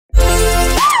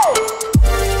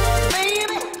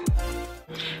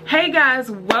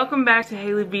Guys, welcome back to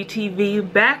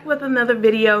HallieBTV, back with another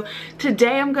video.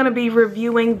 Today I'm going to be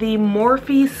reviewing the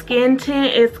Morphe skin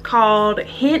tint. It's called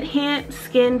Hint Hint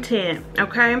Skin Tint,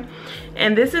 okay?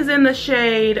 And this is in the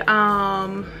shade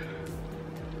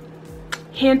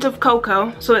Hint of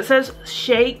Cocoa. So it says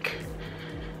shake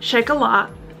a lot.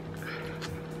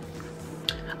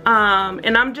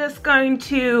 And I'm just going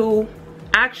to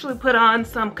actually put on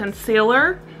some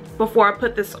concealer before I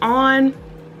put this on.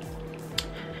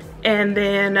 And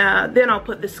then I'll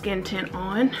put the skin tint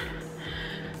on.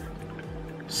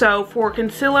 So for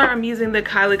concealer, I'm using the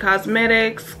Kylie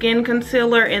Cosmetics Skin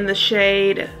Concealer in the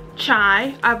shade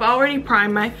Chai. I've already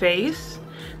primed my face.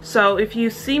 So if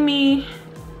you see me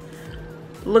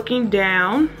looking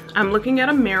down, I'm looking at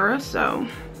a mirror, so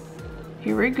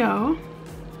here we go.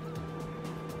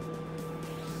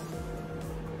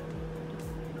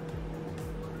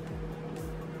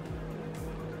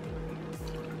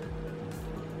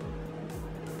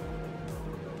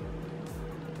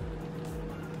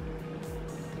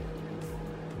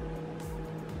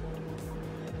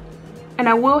 And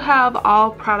I will have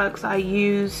all products I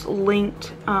use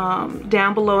linked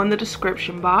down below in the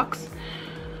description box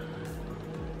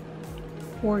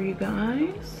for you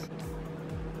guys.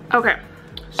 Okay,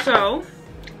 so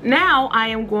now I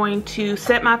am going to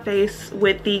set my face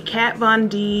with the Kat Von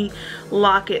D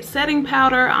Lock-It Setting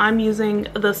Powder. I'm using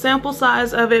the sample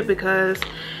size of it because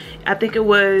I think it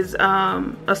was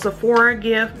a Sephora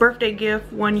gift, birthday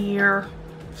gift 1 year.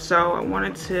 So I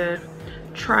wanted to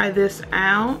try this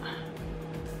out.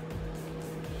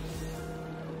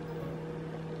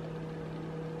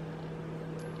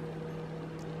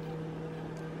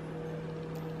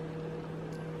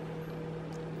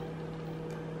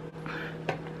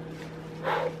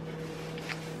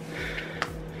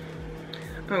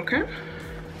 Okay,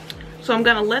 so I'm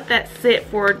gonna let that sit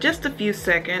for just a few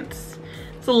seconds.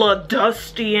 It's a little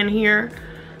dusty in here,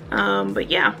 but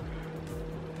yeah,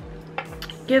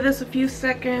 give this a few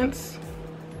seconds.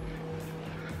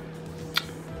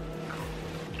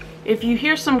 If you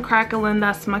hear some crackling,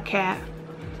 that's my cat.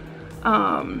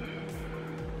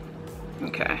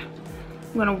 Okay,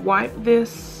 I'm gonna wipe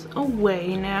this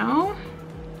away now.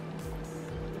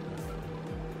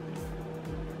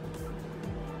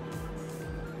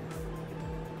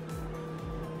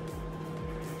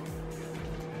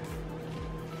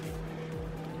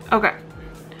 Okay,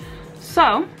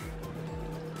 so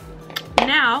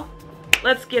now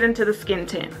let's get into the skin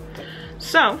tint.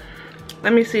 So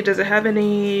let me see, does it have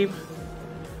any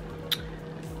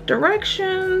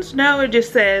directions? No, it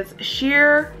just says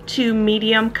sheer to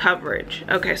medium coverage.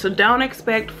 Okay, so don't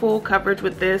expect full coverage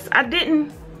with this. I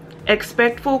didn't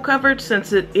expect full coverage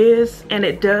since it is, and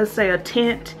it does say a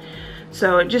tint.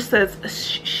 So it just says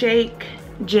shake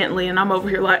gently, and I'm over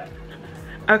here like,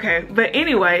 okay, but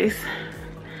anyways,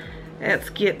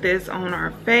 let's get this on our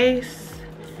face.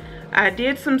 I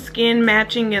did some skin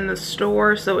matching in the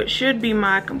store, so it should be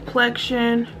my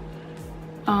complexion.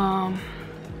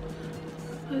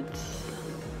 Let's...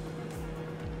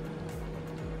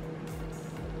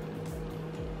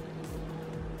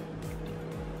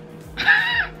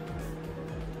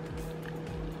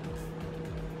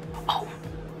 Oh.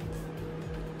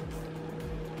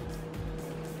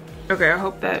 Okay, I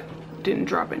hope that didn't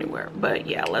drop anywhere. But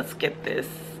yeah, let's get this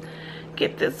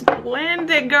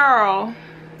blended, girl.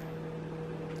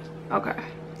 Okay.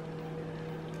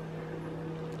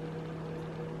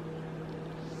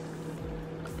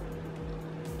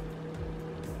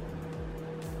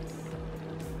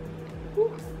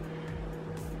 Whew.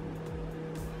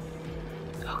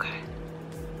 Okay.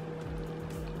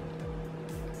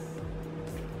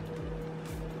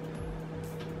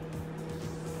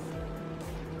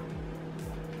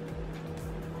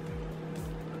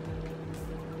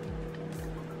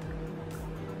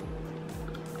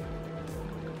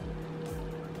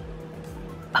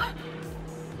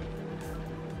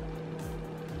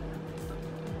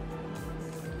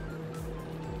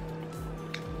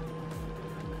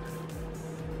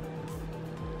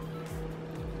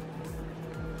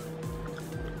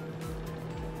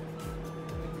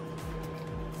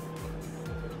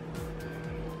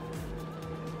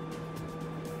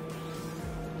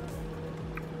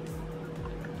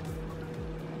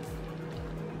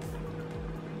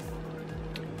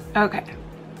 Okay,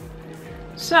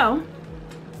 so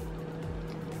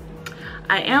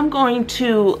I am going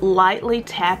to lightly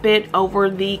tap it over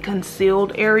the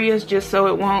concealed areas just so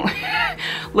it won't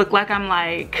look like I'm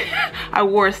like I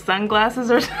wore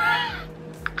sunglasses or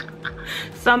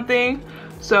something.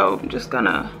 So I'm just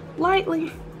gonna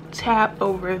lightly tap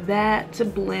over that to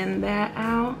blend that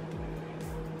out.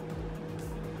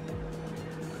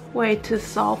 way to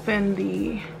soften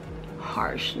the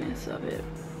harshness of it.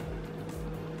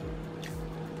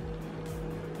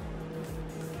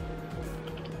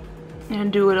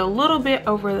 And do it a little bit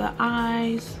over the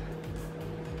eyes.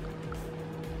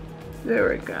 There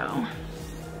we go.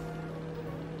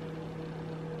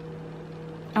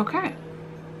 Okay.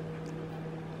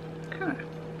 Okay.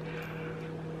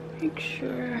 Make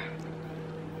sure.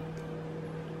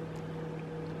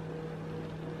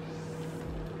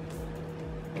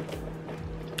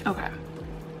 Okay.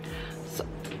 So,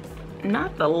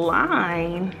 not the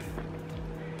line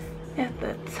at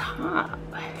the top.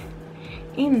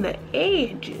 In the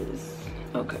edges.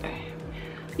 Okay.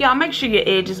 Y'all make sure your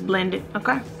edges blended,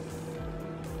 okay?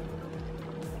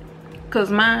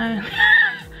 Cause mine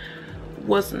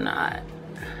was not.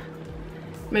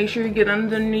 Make sure you get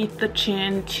underneath the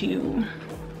chin too.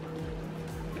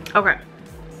 Okay.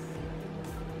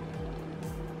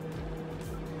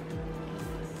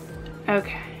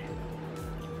 Okay.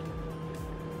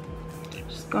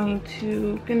 Just going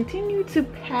to continue to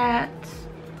pat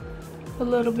a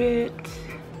little bit.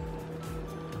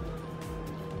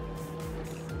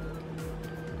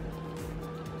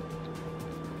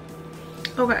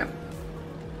 Okay.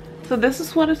 So this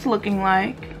is what it's looking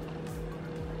like.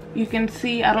 You can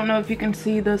see, I don't know if you can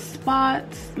see the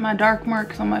spots, my dark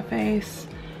marks on my face,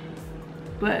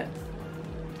 but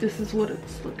this is what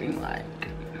it's looking like.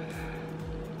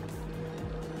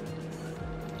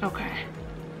 Okay.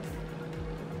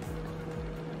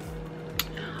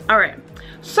 All right.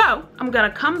 So I'm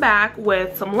gonna come back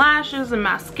with some lashes and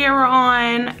mascara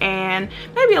on and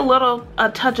maybe a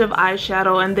touch of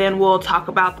eyeshadow, and then we'll talk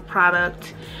about the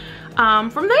product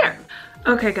from there.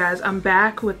 Okay guys, I'm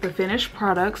back with the finished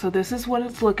product. So this is what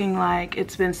it's looking like.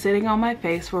 It's been sitting on my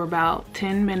face for about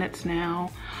 10 minutes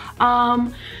now.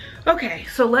 Okay,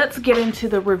 so let's get into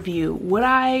the review. Would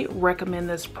I recommend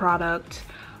this product?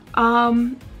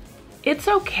 It's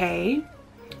okay.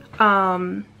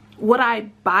 Would I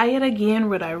buy it again?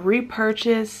 Would I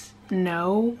repurchase?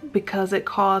 No, because it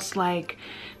cost like,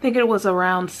 I think it was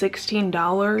around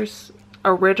 $16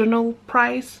 original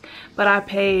price, but I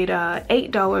paid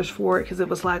 $8 for it because it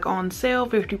was like on sale,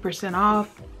 50%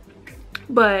 off.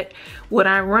 But would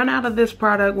I run out of this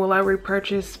product? Will I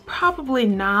repurchase? Probably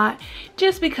not,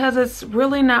 just because it's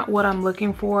really not what I'm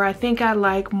looking for. I think I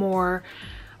like more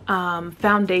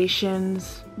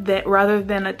foundations that rather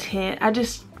than a tint. I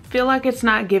just feel like it's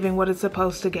not giving what it's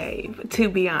supposed to give, to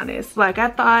be honest. Like I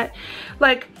thought,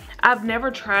 like I've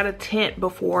never tried a tint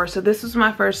before, so this was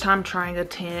my first time trying a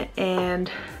tint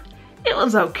and it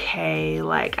was okay.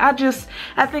 Like I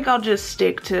think I'll just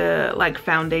stick to like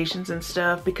foundations and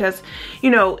stuff because,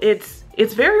 you know, it's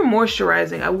very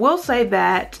moisturizing, I will say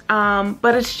that,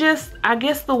 but it's just, I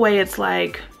guess the way it's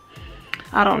like,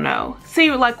 I don't know.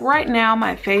 See, like right now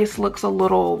my face looks a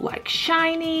little like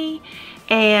shiny,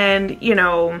 and you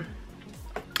know,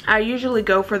 I usually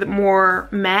go for the more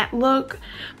matte look,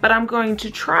 but I'm going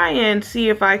to try and see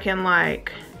if I can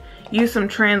like use some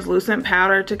translucent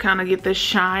powder to kind of get the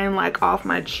shine like off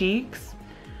my cheeks.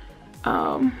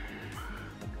 But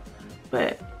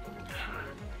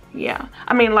yeah,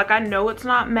 I mean, like I know it's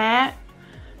not matte,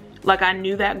 like I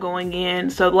knew that going in,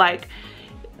 so like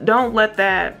don't let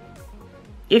that,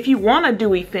 if you want a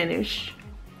dewy finish,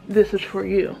 this is for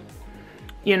you,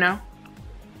 you know?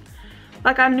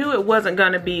 Like I knew it wasn't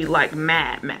gonna be like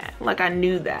matte, like I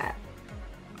knew that.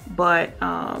 But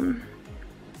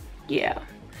yeah,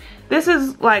 this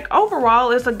is like,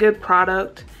 overall it's a good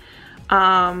product.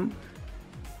 Don't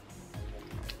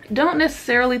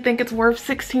necessarily think it's worth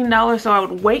 $16, so I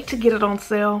would wait to get it on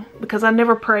sale because I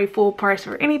never pay full price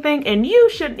for anything, and you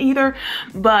shouldn't either.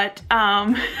 But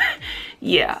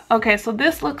yeah, okay, so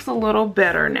this looks a little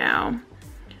better now.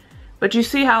 But you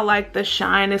see how like the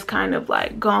shine is kind of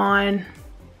like gone,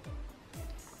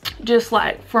 just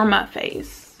like from my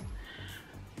face.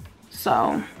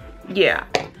 So yeah,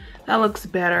 that looks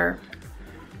better.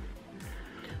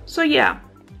 So yeah,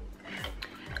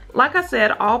 like I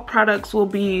said, all products will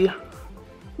be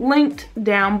linked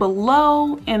down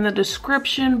below in the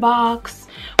description box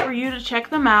for you to check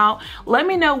them out. Let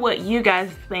me know what you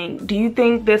guys think. Do you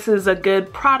think this is a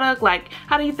good product? Like,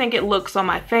 how do you think it looks on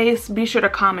my face? Be sure to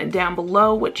comment down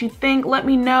below what you think. Let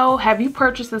me know. Have you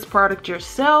purchased this product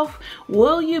yourself?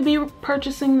 Will you be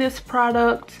purchasing this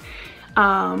product?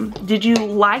 Did you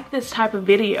like this type of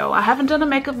video? I haven't done a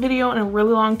makeup video in a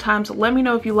really long time, so let me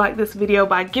know if you like this video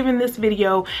by giving this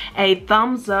video a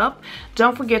thumbs up.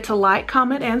 Don't forget to like,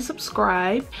 comment, and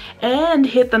subscribe, and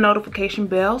hit the notification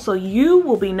bell so you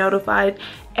will be notified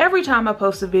every time I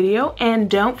post a video. And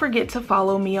don't forget to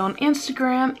follow me on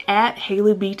Instagram at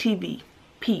HallieBTV.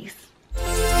 Peace.